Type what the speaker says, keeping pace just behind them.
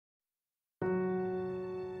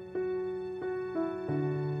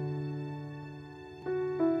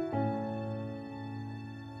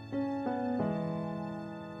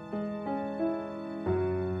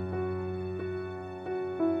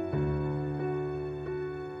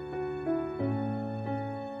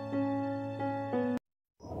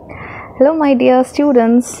Hello, my dear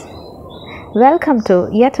students. Welcome to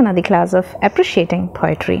yet another class of Appreciating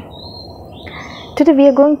Poetry. Today we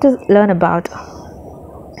are going to learn about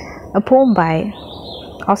a poem by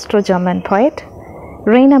Austro-German poet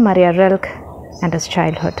Rainer Maria Rilke and his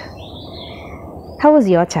childhood. How was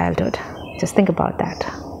your childhood? Just think about that.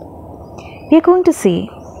 We are going to see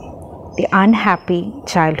the unhappy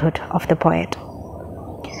childhood of the poet.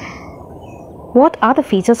 What are the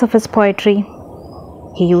features of his poetry?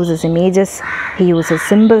 He uses images, he uses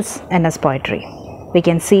symbols in his poetry. We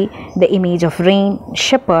can see the image of rain,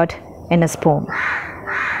 shepherd in his poem.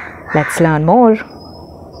 Let's learn more.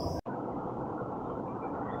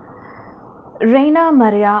 Rainer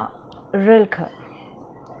Maria Rilke.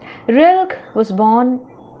 Rilke was born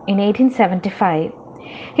in 1875.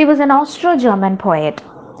 He was an Austro-German poet,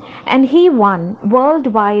 and he won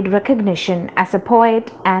worldwide recognition as a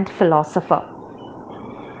poet and philosopher.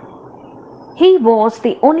 He was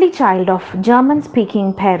the only child of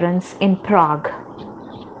German-speaking parents in Prague.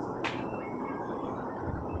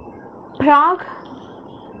 Prague,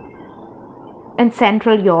 in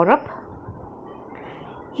Central Europe.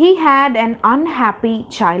 He had an unhappy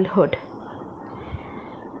childhood.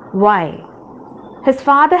 Why? His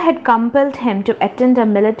father had compelled him to attend a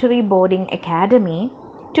military boarding academy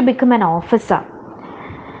to become an officer.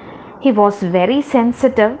 He was very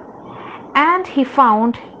sensitive, and he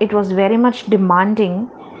found it was very much demanding,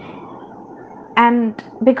 and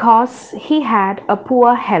because he had a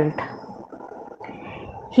poor health.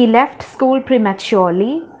 He left school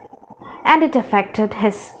prematurely, and it affected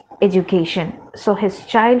his education. So his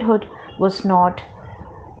childhood was not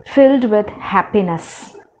filled with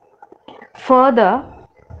happiness. Further,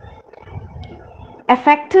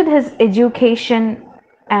 affected his education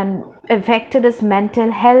and affected his mental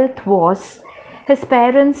health was his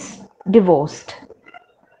parents divorced.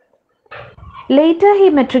 Later he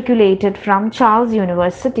matriculated from Charles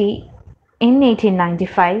University in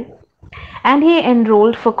 1895, and he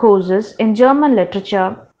enrolled for courses in German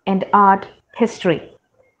literature and art history.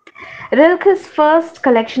 Rilke's first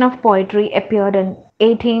collection of poetry appeared in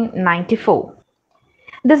 1894.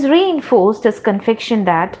 This reinforced his conviction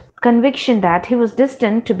that he was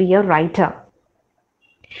destined to be a writer.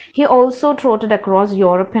 He also trotted across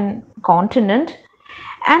European continent,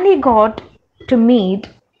 and he got to meet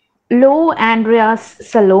Lo Andreas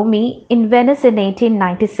Salome in Venice in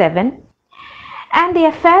 1897, and the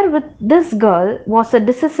affair with this girl was a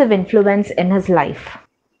decisive influence in his life.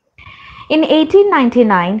 In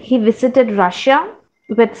 1899, he visited Russia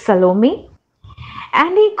with Salome,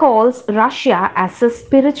 and he calls Russia as his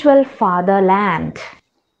spiritual fatherland.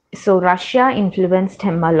 So Russia influenced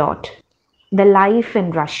him a lot. The life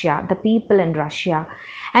in Russia, the people in Russia.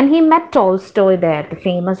 And he met Tolstoy there, the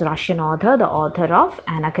famous Russian author, the author of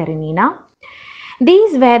Anna Karenina.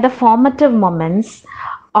 These were the formative moments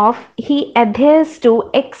of he adheres to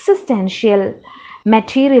existential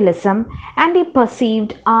materialism, and he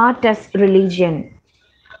perceived art as religion.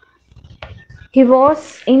 He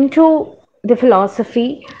was into the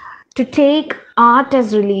philosophy to take art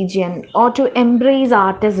as religion, or to embrace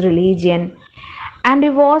art as religion, and he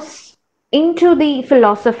was into the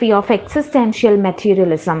philosophy of existential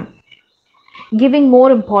materialism, giving more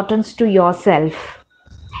importance to yourself.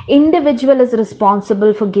 Individual is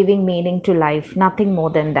responsible for giving meaning to life, nothing more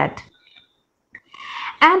than that.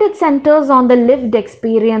 And it centers on the lived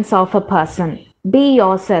experience of a person. Be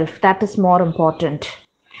yourself, that is more important.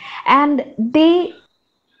 And they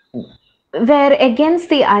were against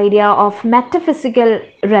the idea of metaphysical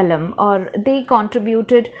realm, or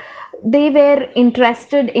they were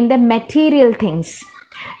interested in the material things,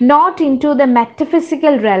 not into the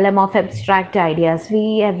metaphysical realm of abstract ideas.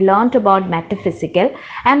 We have learnt about metaphysical,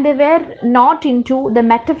 and they were not into the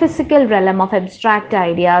metaphysical realm of abstract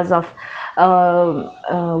ideas of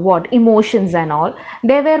emotions and all.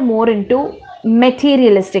 They were more into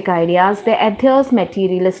materialistic ideas. They adheres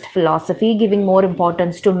materialist philosophy, giving more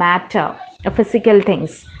importance to matter, physical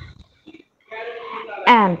things.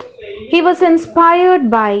 And he was inspired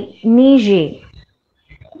by Nietzsche.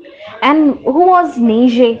 And who was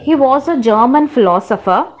Nietzsche? He was a German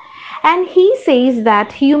philosopher, and he says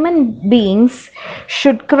that human beings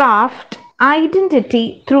should craft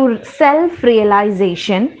identity through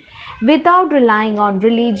self-realization without relying on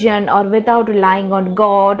religion, or without relying on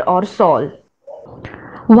God or soul.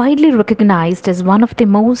 Widely recognized as one of the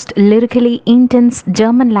most lyrically intense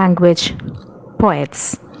German language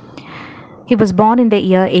poets. He was born in the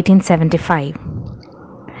year 1875.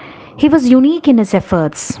 He was unique in his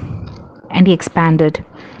efforts, and he expanded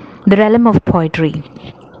the realm of poetry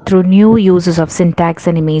through new uses of syntax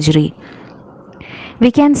and imagery.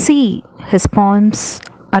 We can see his poems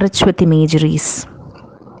are rich with imageries.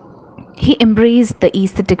 He embraced the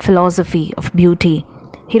aesthetic philosophy of beauty.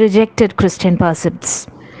 He rejected Christian precepts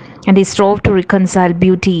and he strove to reconcile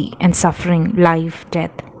beauty and suffering, life,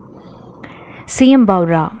 death. C.M.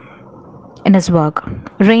 Baura, in his work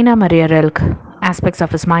Raina Maria Rilke, Aspects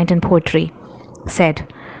of His Mind and Poetry,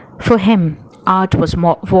 said, for him, art was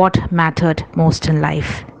what mattered most in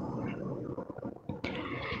life.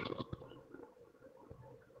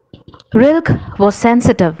 Rilke was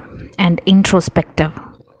sensitive and introspective.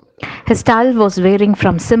 His style was varying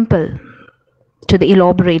from simple to the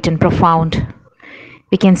elaborate and profound.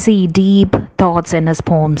 We can see deep thoughts in his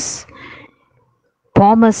poems.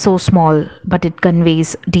 Poem is so small, but it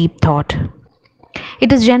conveys deep thought.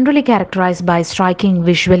 It is generally characterized by striking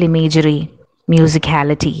visual imagery,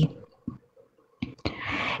 musicality.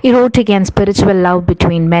 Erotic and spiritual love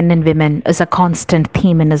between men and women is a constant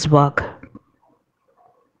theme in his work.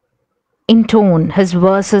 In tone, his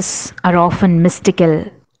verses are often mystical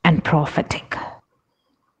and prophetic.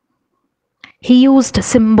 He used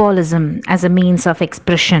symbolism as a means of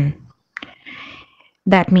expression.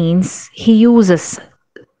 That means he uses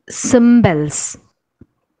symbols,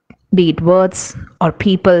 be it words or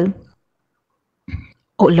people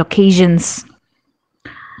or locations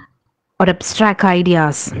or abstract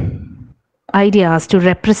ideas to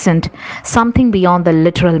represent something beyond the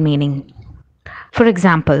literal meaning. For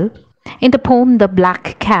example, in the poem The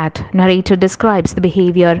Black Cat, narrator describes the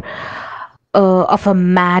behavior of a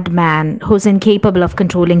madman who's incapable of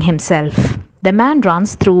controlling himself. The man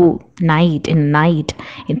runs through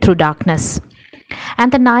through darkness.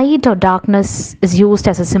 And the night or darkness is used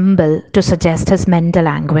as a symbol to suggest his mental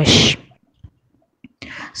anguish.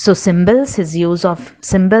 So symbols, his use of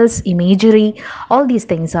symbols, imagery, all these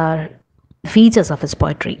things are features of his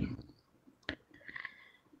poetry.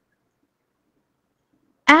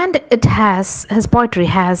 And his poetry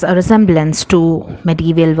has a resemblance to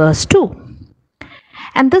medieval verse too.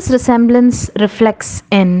 And this resemblance reflects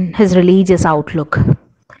in his religious outlook.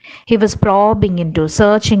 He was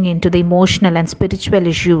searching into the emotional and spiritual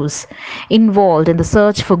issues involved in the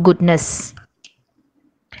search for goodness.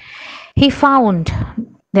 He found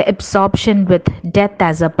the absorption with death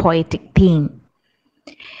as a poetic theme.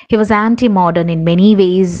 He was anti-modern in many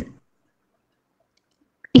ways.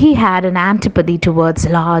 He had an antipathy towards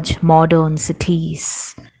large modern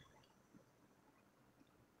cities.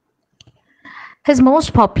 His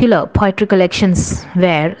most popular poetry collections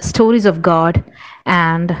were Stories of God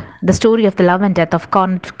and The Story of the Love and Death of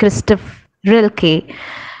Count Christoph Rilke,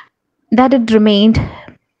 that it remained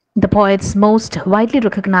the poet's most widely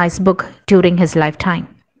recognized book during his lifetime.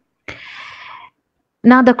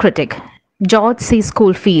 Another critic, George C.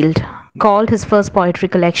 Schofield, called his first poetry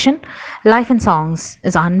collection Life in Songs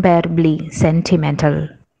is unbearably sentimental.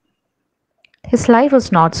 His life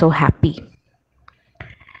was not so happy.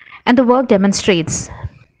 And the work demonstrates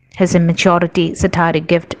his immaturity, satiric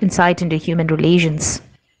gift, insight into human relations.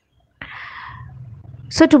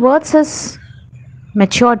 So towards his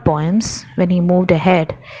matured poems, when he moved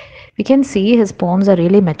ahead, we can see his poems are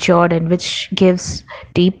really matured and which gives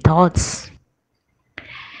deep thoughts.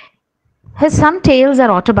 Some tales are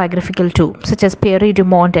autobiographical too, such as Pierre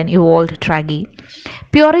Dumont and Evolde Traggy.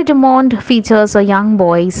 Pierre Dumont features a young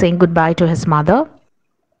boy saying goodbye to his mother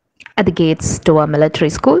at the gates to a military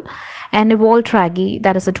school, and Evolde Traggy,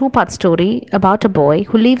 that is a two-part story about a boy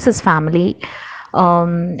who leaves his family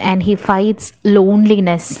and he fights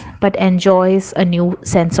loneliness but enjoys a new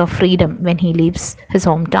sense of freedom when he leaves his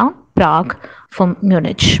hometown, Prague, for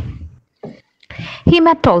Munich. He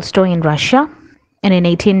met Tolstoy in Russia, and in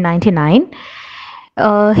 1899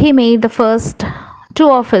 he made the first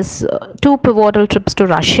two pivotal trips to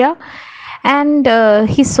Russia, and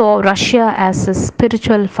he saw Russia as a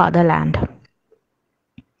spiritual fatherland.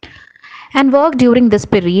 And work during this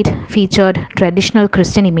period featured traditional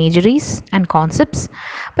Christian imageries and concepts,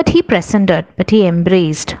 but he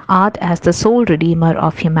embraced art as the sole redeemer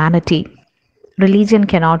of humanity. Religion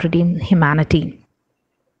cannot redeem humanity.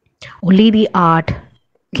 Only the art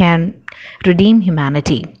can redeem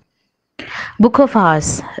humanity. Book of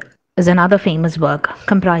Hours is another famous work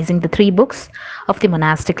comprising the 3 books of the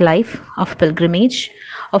monastic life, of pilgrimage,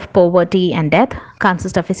 of poverty and death,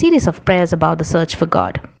 consists of a series of prayers about the search for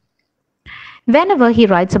God. Whenever he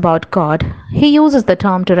writes about God, he uses the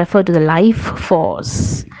term to refer to the life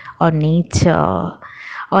force or nature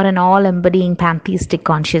or an all-embodying pantheistic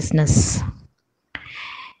consciousness.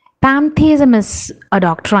 Pantheism is a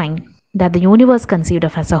doctrine that the universe conceived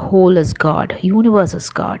of as a whole is God. Universe is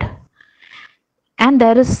God. And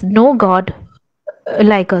there is no God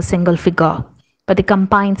like a single figure, or the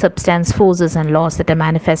combined substance, forces, and laws that are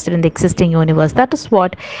manifested in the existing universe. That is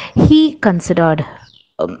what he considered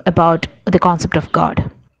about the concept of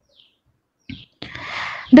God.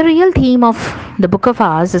 The real theme of the Book of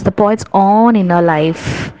Hours is the poet's own inner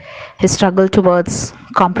life, his struggle towards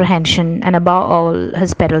comprehension, and above all,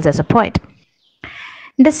 his perils as a poet.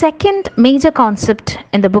 The second major concept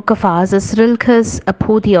in the Book of Hours is Rilke's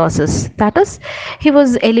apotheosis. That is, he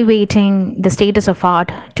was elevating the status of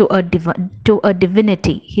art to a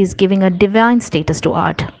divinity. He's giving a divine status to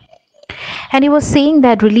art. And he was saying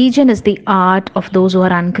that religion is the art of those who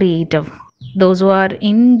are uncreative. Those who are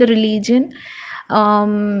in the religion,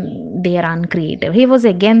 they are uncreative. He was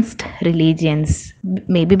against religions,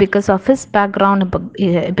 maybe because of his background,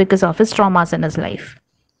 because of his traumas in his life.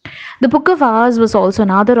 The Book of Hours was also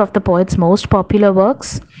another of the poet's most popular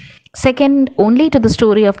works, second only to the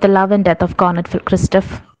story of the love and death of Cornet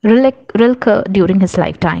Christoph Rilke during his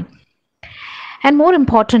lifetime. And more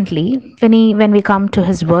importantly, when we come to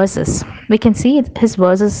his verses, we can see his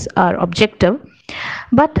verses are objective,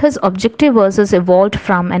 but his objective verses evolved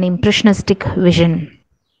from an impressionistic vision.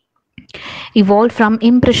 Impressionism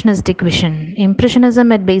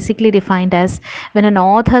is basically defined as when an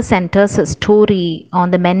author centers a story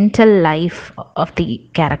on the mental life of the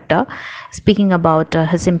character, speaking about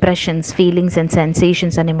his impressions, feelings, and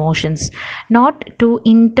sensations and emotions, not to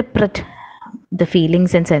interpret the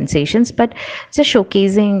feelings and sensations, but just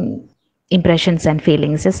showcasing impressions and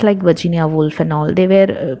feelings, just like Virginia Woolf and all. They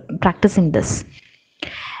were practicing this.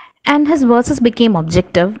 And his verses became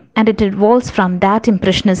objective, and it evolves from that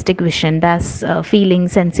impressionistic vision, that's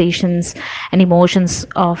feelings, sensations, and emotions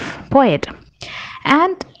of poet.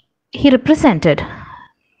 And he represented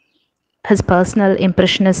his personal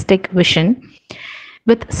impressionistic vision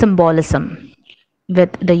with symbolism,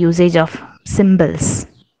 with the usage of symbols,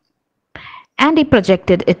 and he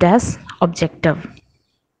projected it as objective.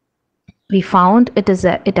 We found it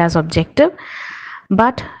as objective,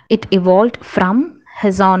 but it evolved from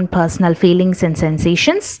his own personal feelings and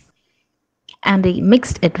sensations, and he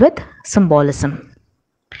mixed it with symbolism.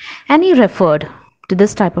 And he referred to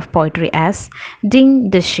this type of poetry as ding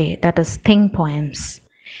dische, that is, thing poems.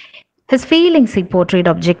 His feelings he portrayed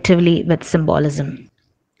objectively with symbolism.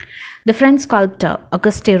 The French sculptor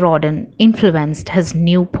Auguste Rodin influenced his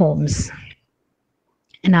new poems.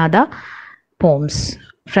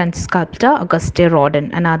 French sculptor Auguste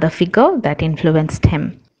Rodin, another figure that influenced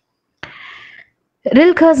him.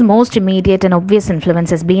 Rilke's most immediate and obvious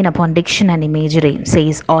influence has been upon diction and imagery,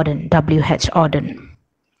 says Auden, W.H. Auden.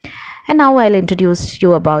 And now I'll introduce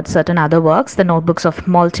you about certain other works, the notebooks of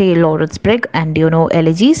Malte Lauritz-Brigg and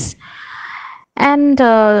Elegies. And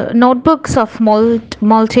notebooks of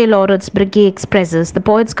Malte Lauritz-Brigg expresses the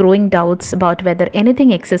poet's growing doubts about whether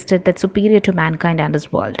anything existed that's superior to mankind and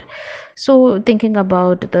his world. So thinking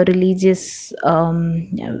about the religious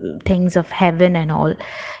things of heaven and all,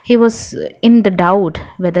 he was in the doubt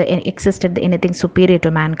whether existed anything superior to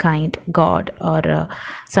mankind, God, or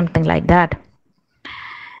something like that.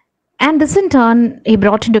 And this in turn, he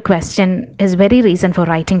brought into question his very reason for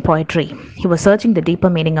writing poetry. He was searching the deeper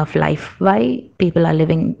meaning of life, why people are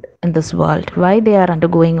living in this world, why they are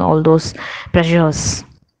undergoing all those pressures.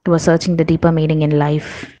 He was searching the deeper meaning in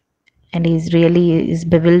life, and he's really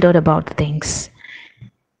bewildered about things.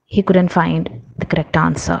 He couldn't find the correct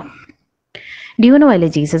answer.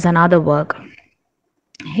 Elegies is another work.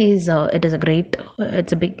 It's a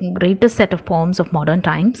greatest set of poems of modern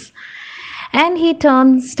times. And he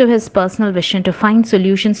turns to his personal vision to find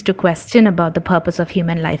solutions to question about the purpose of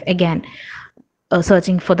human life. Again,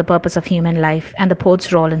 searching for the purpose of human life and the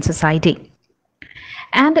poet's role in society.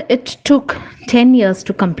 And it took 10 years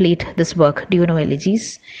to complete this work,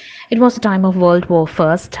 Elegies. It was the time of World War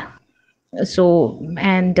I.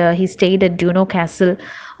 He stayed at Duno Castle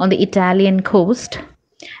on the Italian coast.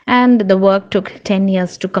 And the work took 10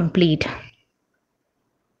 years to complete.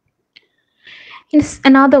 In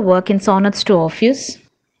another work, in Sonnets to Orpheus,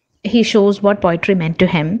 he shows what poetry meant to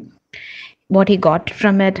him, what he got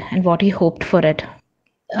from it, and what he hoped for it.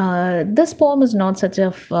 This poem is not such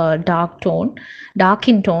a dark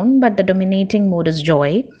in tone, but the dominating mood is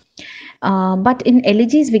joy. But in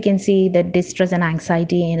Elegies, we can see the distress and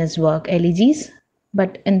anxiety in his work, Elegies.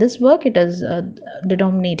 But in this work, it is the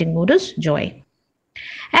dominating mood is joy.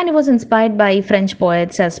 And it was inspired by French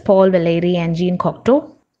poets as Paul Valéry and Jean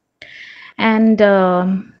Cocteau. And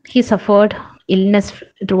he suffered illness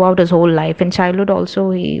throughout his whole life. In childhood also,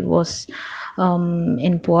 he was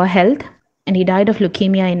in poor health, and he died of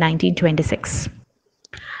leukemia in 1926.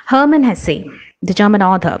 Hermann Hesse, the German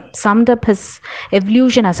author, summed up his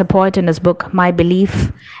evolution as a poet in his book, My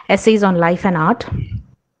Belief, Essays on Life and Art.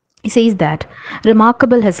 He says that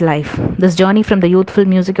remarkable his life, this journey from the youthful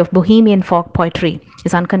music of Bohemian folk poetry,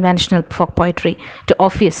 his unconventional folk poetry, to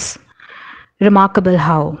Orpheus. Remarkable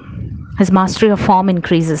how his mastery of form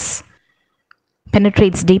increases,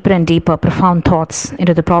 penetrates deeper and deeper profound thoughts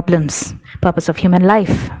into the problems, purpose of human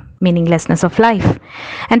life, meaninglessness of life.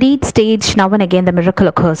 And each stage, now and again, the miracle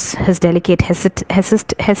occurs. His delicate,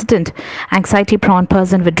 hesitant, anxiety prone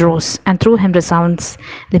person withdraws, and through him resounds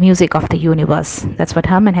the music of the universe. That's what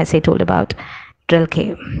Hermann Hesse told about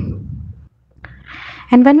Rilke.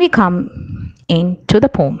 And when we come into the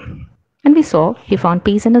poem, and we saw he found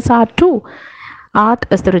peace in his art too. Art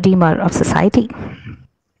is the redeemer of society.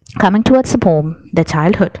 Coming towards the poem, the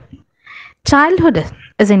childhood. Childhood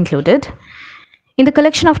is included in the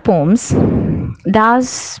collection of poems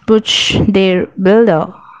Das Buch der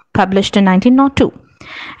Bilder, published in 1902.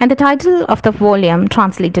 And the title of the volume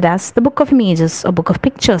translated as The Book of Images or Book of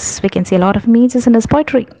Pictures. We can see a lot of images in his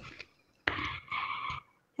poetry.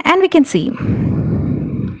 And we can see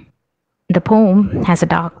the poem has a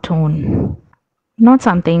dark tone, not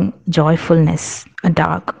something joyfulness, a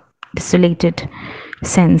dark, desolated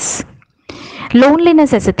sense.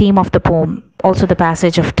 Loneliness as a theme of the poem, also the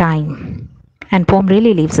passage of time. And poem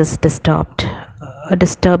really leaves us disturbed, a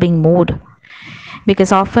disturbing mood.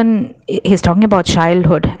 Because often he's talking about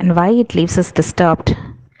childhood and why it leaves us disturbed.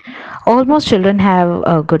 Almost children have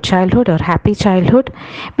a good childhood or happy childhood.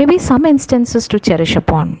 Maybe some instances to cherish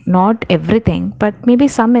upon. Not everything, but maybe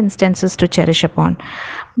some instances to cherish upon.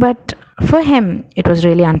 But for him, it was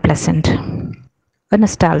really unpleasant. A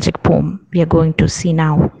nostalgic poem we are going to see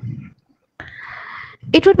now.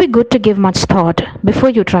 It would be good to give much thought before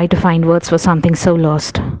you try to find words for something so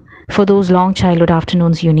lost. For those long childhood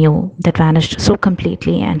afternoons you knew that vanished so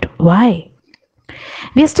completely, and why?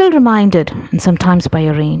 We are still reminded, and sometimes by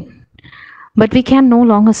a rain. But we can no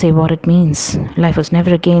longer say what it means. Life was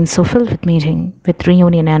never again so filled with meeting, with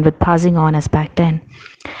reunion, and with passing on as back then.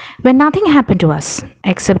 When nothing happened to us,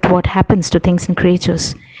 except what happens to things and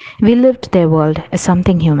creatures, we lived their world as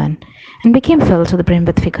something human, and became filled to the brim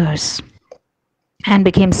with figures, and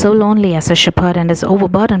became so lonely as a shepherd and is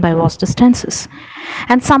overburdened by vast distances,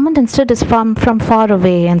 and summoned instead is from far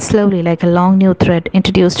away, and slowly like a long new thread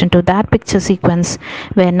introduced into that picture sequence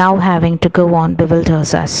where now having to go on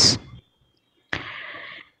bewilders us.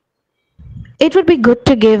 It would be good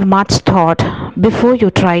to give much thought before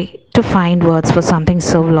you try to find words for something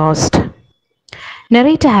so lost.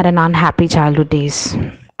 Narrator had an unhappy childhood days.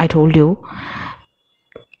 I told you.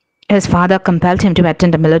 His father compelled him to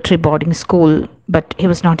attend a military boarding school, but he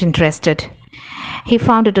was not interested. He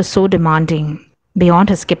found it so demanding, beyond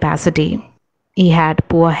his capacity. He had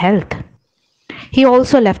poor health. He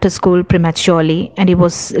also left his school prematurely, and he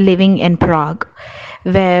was living in Prague,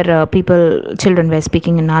 where children were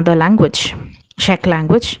speaking another language, Czech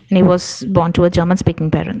language, and he was born to a German-speaking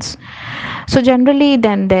parents. So generally,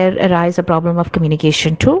 then there arises a problem of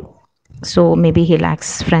communication too. So maybe he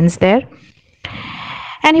lacks friends there,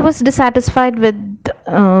 and he was dissatisfied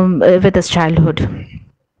with his childhood.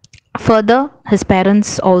 Further, his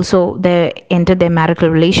parents also they entered their marital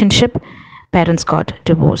relationship. Parents got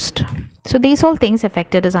divorced. So these all things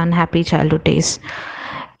affected his unhappy childhood days.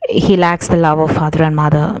 He lacks the love of father and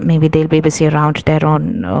mother. Maybe they'll be busy around their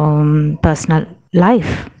own personal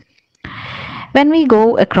life. When we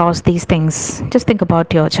go across these things, just think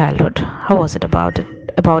about your childhood. How was it about it?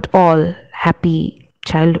 About all happy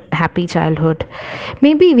childhood.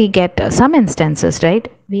 Maybe we get some instances,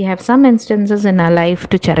 right? We have some instances in our life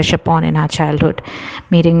to cherish upon in our childhood.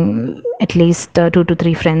 Meeting at least 2 to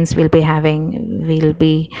 3 friends we'll be having. We'll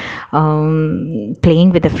be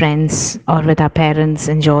playing with the friends or with our parents,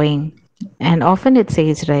 enjoying. And often it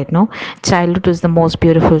says, right, no, childhood is the most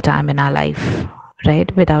beautiful time in our life,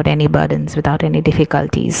 right? Without any burdens, without any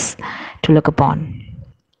difficulties to look upon.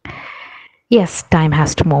 Yes, time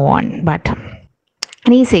has to move on, but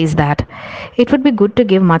and he says that it would be good to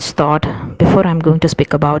give much thought before I'm going to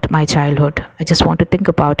speak about my childhood. I just want to think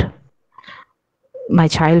about my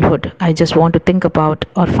childhood. I just want to think about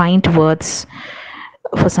or find words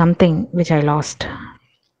for something which I lost.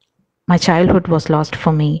 My childhood was lost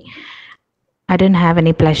for me. I didn't have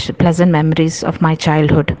any pleasant memories of my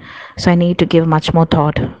childhood, so I need to give much more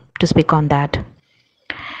thought to speak on that.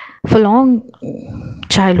 For long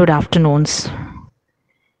childhood afternoons,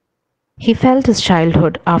 he felt his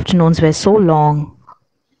childhood afternoons were so long,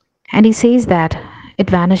 and he says that it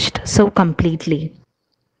vanished so completely.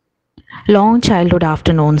 Long childhood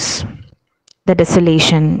afternoons, the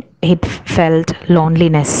desolation, he felt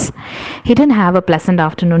loneliness. He didn't have a pleasant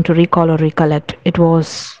afternoon to recall or recollect. It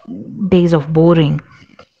was days of boring.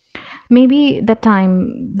 Maybe the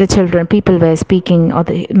time the children, people were speaking, or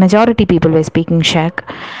the majority people were speaking Czech,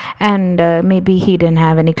 and maybe he didn't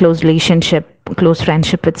have any close relationship, close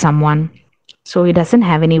friendship with someone. So he doesn't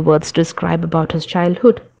have any words to describe about his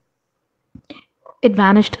childhood. It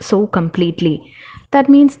vanished so completely. That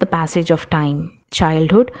means the passage of time.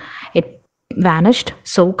 Childhood, it vanished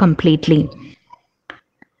so completely.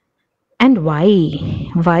 And why?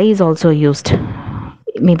 Why is also used.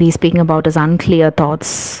 Maybe speaking about his unclear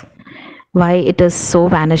thoughts. Why it is so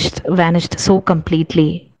vanished so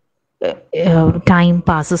completely. Time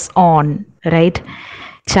passes on, right?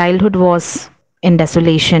 Childhood was in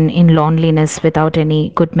desolation, in loneliness, without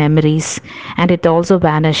any good memories, and it also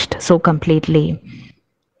vanished so completely.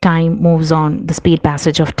 Time moves on, the speed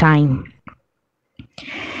passage of time.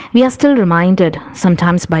 We are still reminded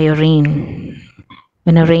sometimes by a rain.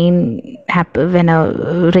 When a rain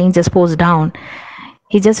just pours down,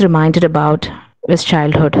 he just reminded about his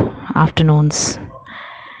childhood afternoons.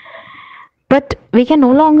 But we can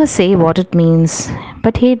no longer say what it means.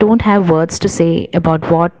 But he don't have words to say about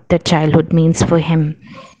what that childhood means for him,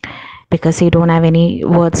 because he don't have any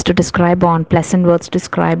words to describe on, pleasant words to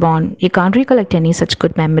describe on. He can't recollect any such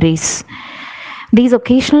good memories. These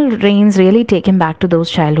occasional rains really take him back to those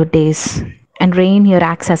childhood days. And rain here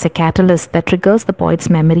acts as a catalyst that triggers the poet's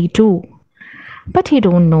memory too. But he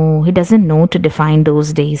don't know, he doesn't know to define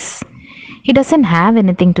those days. He doesn't have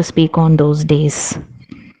anything to speak on those days.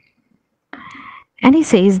 And he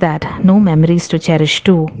says that no memories to cherish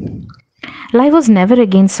too. Life was never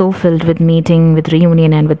again so filled with meeting, with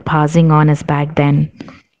reunion, and with passing on as back then.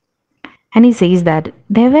 And he says that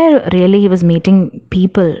he was meeting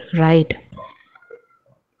people, right?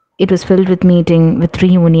 It was filled with meeting, with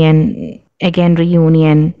reunion, again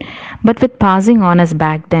reunion. But with passing on as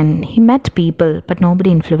back then, he met people, but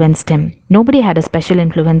nobody influenced him. Nobody had a special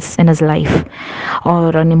influence in his life,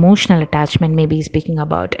 or an emotional attachment, maybe speaking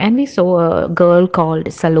about. And we saw a girl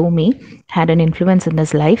called Salome had an influence in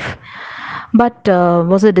his life, but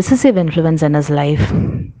was a decisive influence in his life.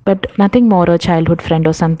 But nothing more, a childhood friend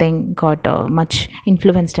or something got much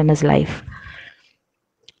influenced in his life,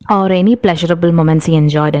 or any pleasurable moments he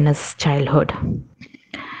enjoyed in his childhood.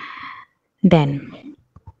 Then,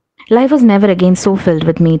 life was never again so filled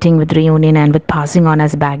with meeting, with reunion, and with passing on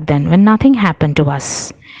as back then, when nothing happened to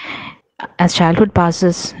us. As childhood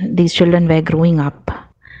passes, these children were growing up.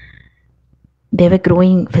 They were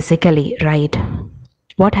growing physically, right?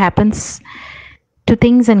 What happens to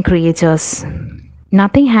things and creatures?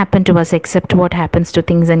 Nothing happened to us except what happens to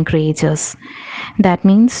things and creatures. That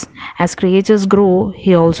means, as creatures grow,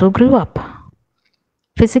 he also grew up.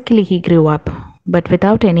 Physically, he grew up, but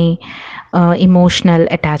without any emotional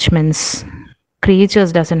attachments.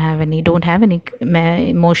 Creatures don't have any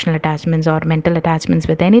emotional attachments or mental attachments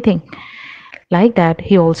with anything. Like that,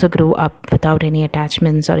 he also grew up without any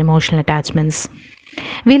attachments or emotional attachments.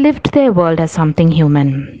 We lived their world as something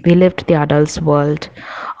human. We lived the adult's world,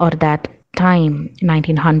 or that time,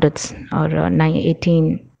 1900s or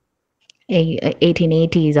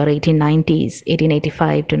 1880s or 1890s,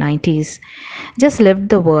 1885 to 90s, just lived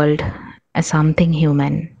the world as something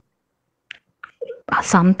human.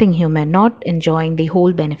 Something human, not enjoying the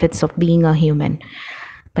whole benefits of being a human,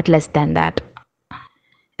 but less than that.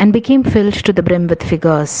 And became filled to the brim with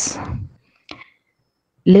figures.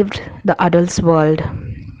 Lived the adult's world,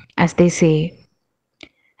 as they say,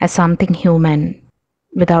 as something human,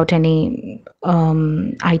 without any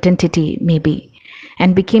identity, maybe,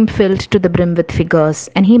 and became filled to the brim with figures.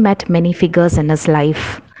 And he met many figures in his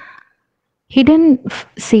life. He didn't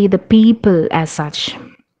see the people as such,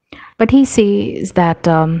 but he says that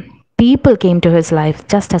people came to his life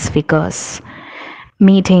just as figures,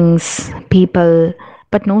 meetings, people,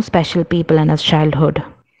 but no special people in his childhood.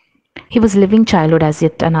 He was living childhood as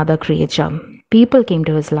yet another creature. People came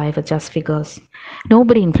to his life as just figures.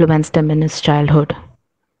 Nobody influenced him in his childhood.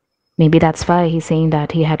 Maybe that's why he's saying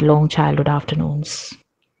that he had long childhood afternoons.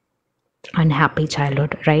 Unhappy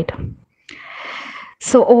childhood, right?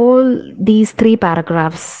 So all these three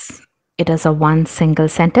paragraphs, it is a one single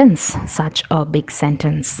sentence, such a big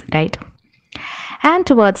sentence, right? And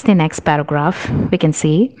towards the next paragraph, we can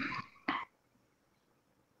see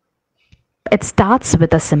it starts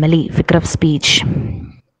with a simile, figure of speech.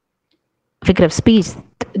 Figure of speech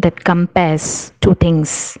that compares two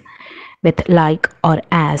things with like or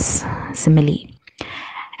as, simile.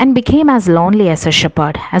 And became as lonely as a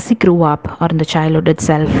shepherd as he grew up, or in the childhood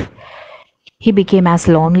itself. He became as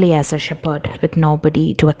lonely as a shepherd with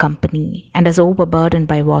nobody to accompany, and as overburdened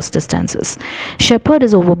by vast distances. Shepherd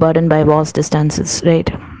is overburdened by vast distances, right?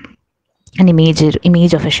 An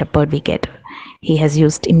image of a shepherd we get.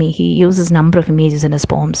 He uses number of images in his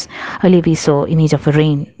poems. Earlier we saw image of a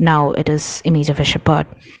rain, now it is image of a shepherd.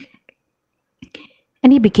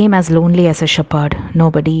 And he became as lonely as a shepherd,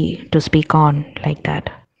 nobody to speak on like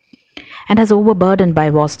that. And as overburdened by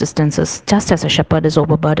vast distances, just as a shepherd is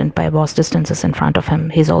overburdened by vast distances in front of him,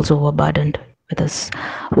 he's also overburdened with his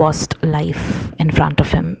vast life in front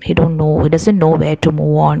of him. He doesn't know where to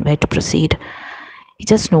move on, where to proceed. He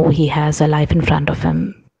just knows he has a life in front of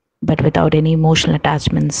him, but without any emotional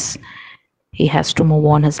attachments. He has to move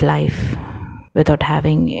on his life without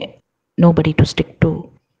having nobody to stick to.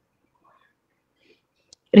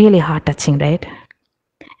 Really heart touching, right?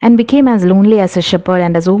 And became as lonely as a shepherd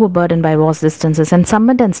and as overburdened by vast distances, and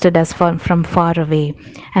summoned and stood as from far away.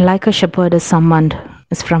 And like a shepherd is summoned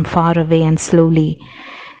is from far away and slowly.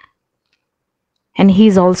 And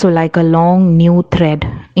he's also like a long new thread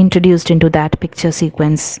introduced into that picture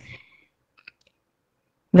sequence,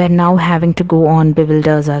 where now having to go on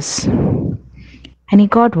bewilders us. And he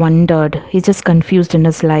got wondered, he's just confused in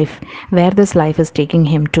his life, where this life is taking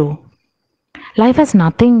him to. Life has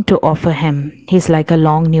nothing to offer him. He's like a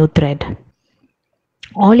long new thread.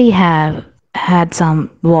 All he had some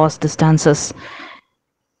vast distances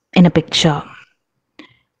in a picture.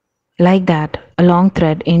 Like that, a long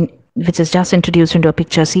thread which is just introduced into a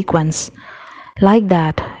picture sequence. Like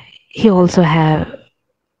that, he also had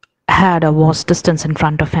a vast distance in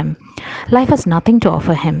front of him. Life has nothing to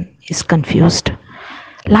offer him. He's confused.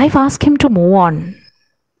 Life asks him to move on.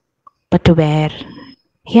 But to where?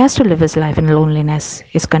 He has to live his life in loneliness.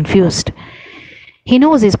 He's confused. He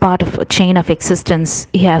knows he's part of a chain of existence.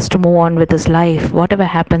 He has to move on with his life, whatever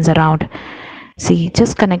happens around. See,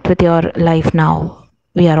 just connect with your life now.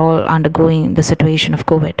 We are all undergoing the situation of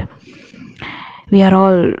COVID. We are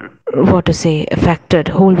all, affected.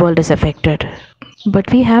 Whole world is affected.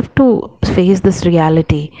 But we have to face this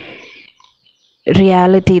reality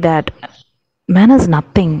that man is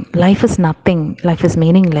nothing, life is nothing, life is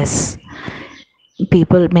meaningless.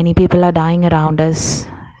 Many people are dying around us,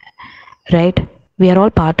 right? We are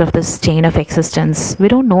all part of this chain of existence. We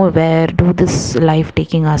don't know where do this life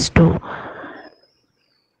taking us to.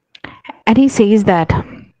 And he says that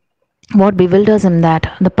what bewilders him,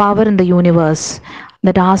 that the power in the universe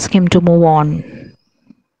that asks him to move on.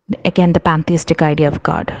 Again, the pantheistic idea of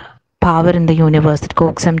God. Power in the universe that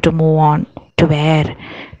coaxes him to move on. To where?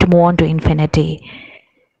 To move on to infinity.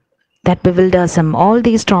 That bewilders him. All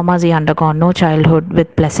these traumas he undergone, no childhood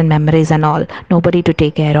with pleasant memories and all, nobody to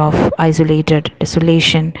take care of, isolated,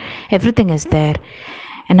 desolation, everything is there.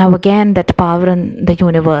 And now again, that power in the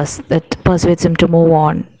universe that persuades him to move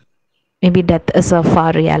on. Maybe death is a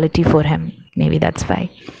far reality for him. Maybe that's why.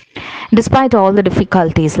 Despite all the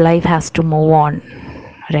difficulties, life has to move on,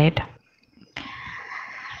 right?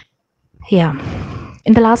 Yeah.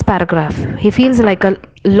 In the last paragraph, he feels like a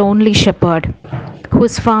lonely shepherd who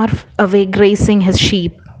is far away grazing his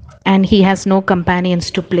sheep, and he has no companions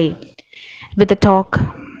to play with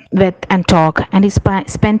and he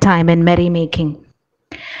spent time in merrymaking.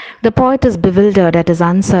 The poet is bewildered at his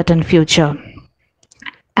uncertain future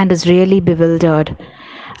and is really bewildered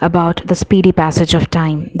about the speedy passage of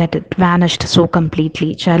time, that it vanished so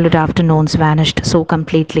completely. Childhood afternoons vanished so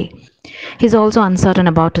completely. He's also uncertain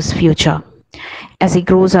about his future. As he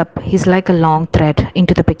grows up, he's like a long thread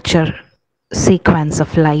into the picture sequence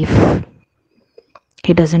of life.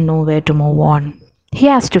 He doesn't know where to move on. He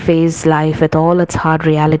has to face life with all its hard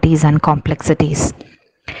realities and complexities.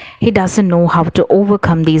 He doesn't know how to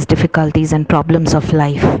overcome these difficulties and problems of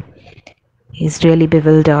life. He's really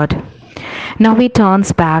bewildered. Now he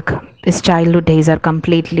turns back. His childhood days are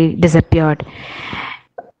completely disappeared.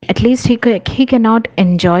 At least he cannot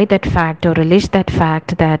enjoy that fact or relish that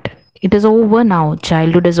fact that it is over now.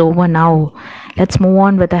 Childhood is over now. Let's move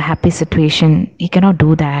on with a happy situation. He cannot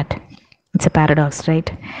do that. It's a paradox, right?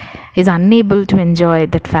 He's unable to enjoy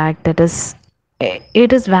that fact that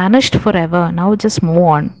it is vanished forever. Now just move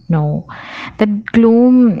on. No, that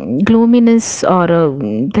gloominess or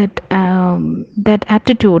that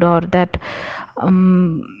attitude or that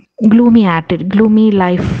gloomy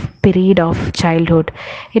life period of childhood,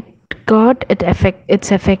 it got its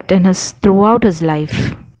effect in his throughout his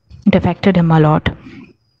life. It affected him a lot.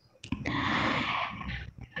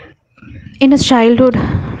 In his childhood,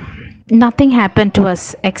 nothing happened to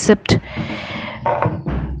us except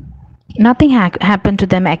nothing happened to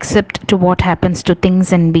them except to what happens to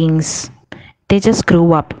things and beings. They just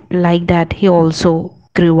grew up. Like that, he also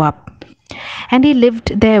grew up. And he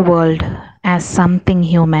lived their world as something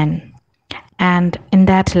human. And in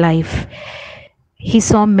that life, he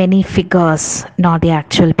saw many figures, not the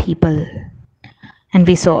actual people. And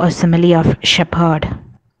we saw a simile of shepherd.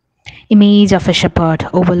 image of a shepherd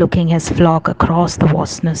overlooking his flock across the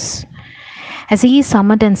vastness. As he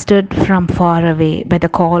summoned and stood from far away by the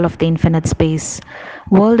call of the infinite space,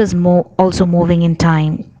 world is also moving in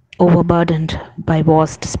time, overburdened by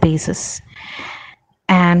vast spaces.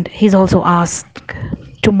 And he's also asked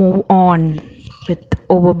to move on with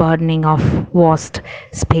overburdening of vast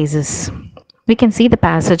spaces. We can see the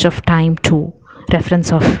passage of time too,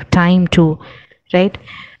 reference of time too, right?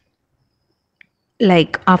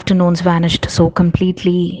 Like afternoons vanished so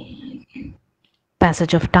completely,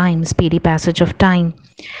 passage of time, speedy passage of time.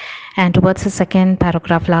 And towards the second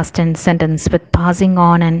paragraph, last sentence, with passing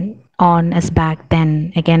on and on as back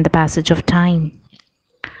then, again the passage of time.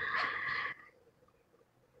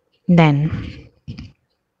 Then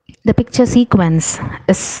the picture sequence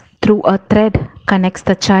is through a thread connects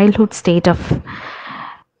the childhood state of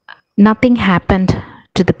nothing happened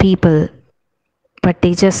to the people, but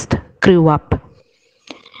they just grew up,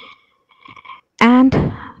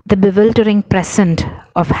 and the bewildering present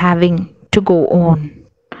of having to go on.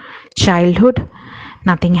 Childhood,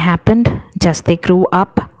 nothing happened, just they grew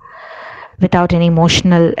up without any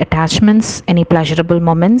emotional attachments, any pleasurable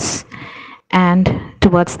moments, and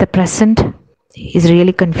towards the present, he's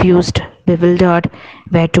really confused, bewildered,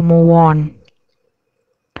 where to move on.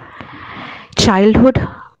 Childhood,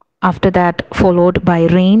 after that followed by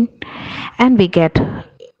rain, and we got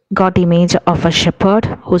the image of a shepherd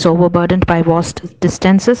who's overburdened by vast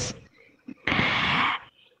distances,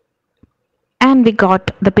 and we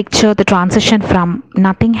got the picture, the transition from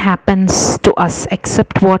nothing happens to us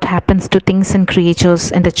except what happens to things and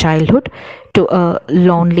creatures in the childhood to a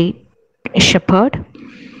lonely shepherd.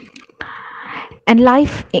 And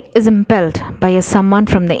life is impelled by a someone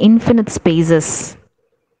from the infinite spaces.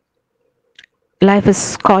 Life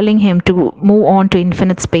is calling him to move on to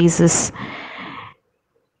infinite spaces.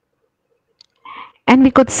 And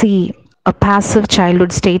we could see a passive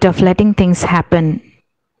childhood state of letting things happen.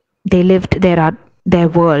 They lived their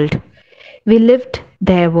world. We lived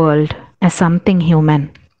their world as something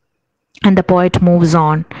human. And the poet moves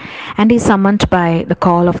on, and is summoned by the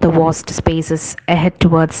call of the vast spaces ahead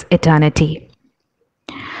towards eternity.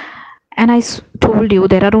 And I told you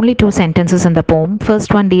there are only 2 sentences in the poem.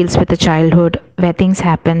 First one deals with the childhood where things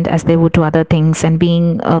happened as they would to other things and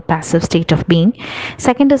being a passive state of being.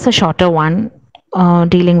 Second is a shorter one,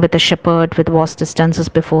 dealing with the shepherd with vast distances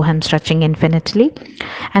before him stretching infinitely,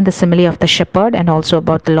 and the simile of the shepherd, and also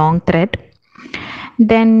about the long thread.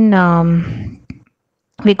 Then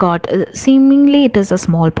we got seemingly it is a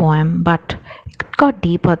small poem, but it got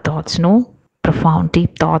deeper thoughts, no? Profound,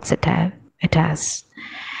 deep thoughts it has.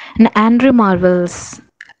 And Andrew Marvell's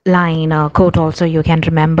line, quote also you can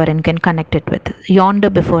remember and can connect it with, yonder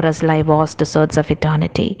before us lie vast deserts of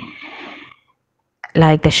eternity.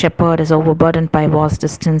 Like the shepherd is overburdened by vast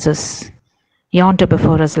distances, yonder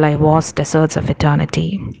before us lie vast deserts of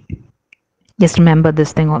eternity. Just remember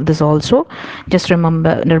this also. Just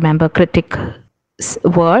remember critic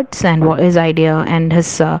words and what his idea and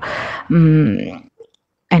his and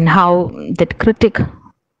how that critic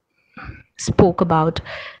spoke about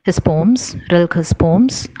his poems, Rilke's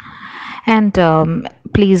poems. And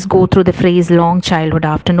please go through the phrase long childhood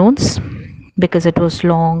afternoons, because it was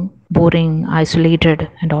long, boring, isolated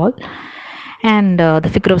and all. And the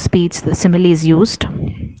figure of speech, the simile is used,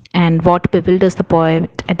 and what bewilders the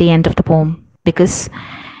poet at the end of the poem, because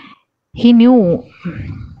he knew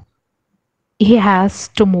he has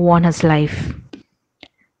to move on his life.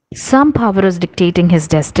 Some power is dictating his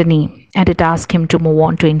destiny, and it asks him to move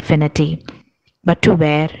on to infinity. But to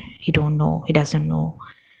where? He don't know. He doesn't know.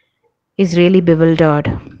 He's really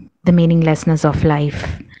bewildered, the meaninglessness of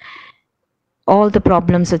life. All the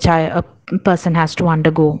problems a person has to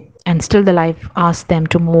undergo, and still the life asks them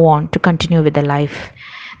to move on, to continue with the life.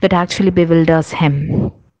 That actually bewilders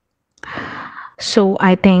him. So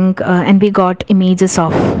I think, and we got images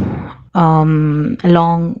of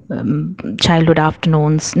long childhood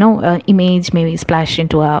afternoons. No image maybe splash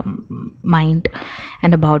into our mind,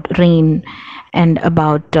 and about rain, and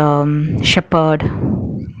about shepherd,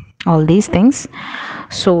 all these things.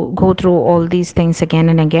 So go through all these things again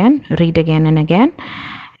and again, read again and again,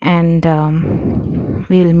 and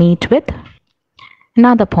we'll meet with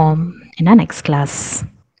another poem in our next class.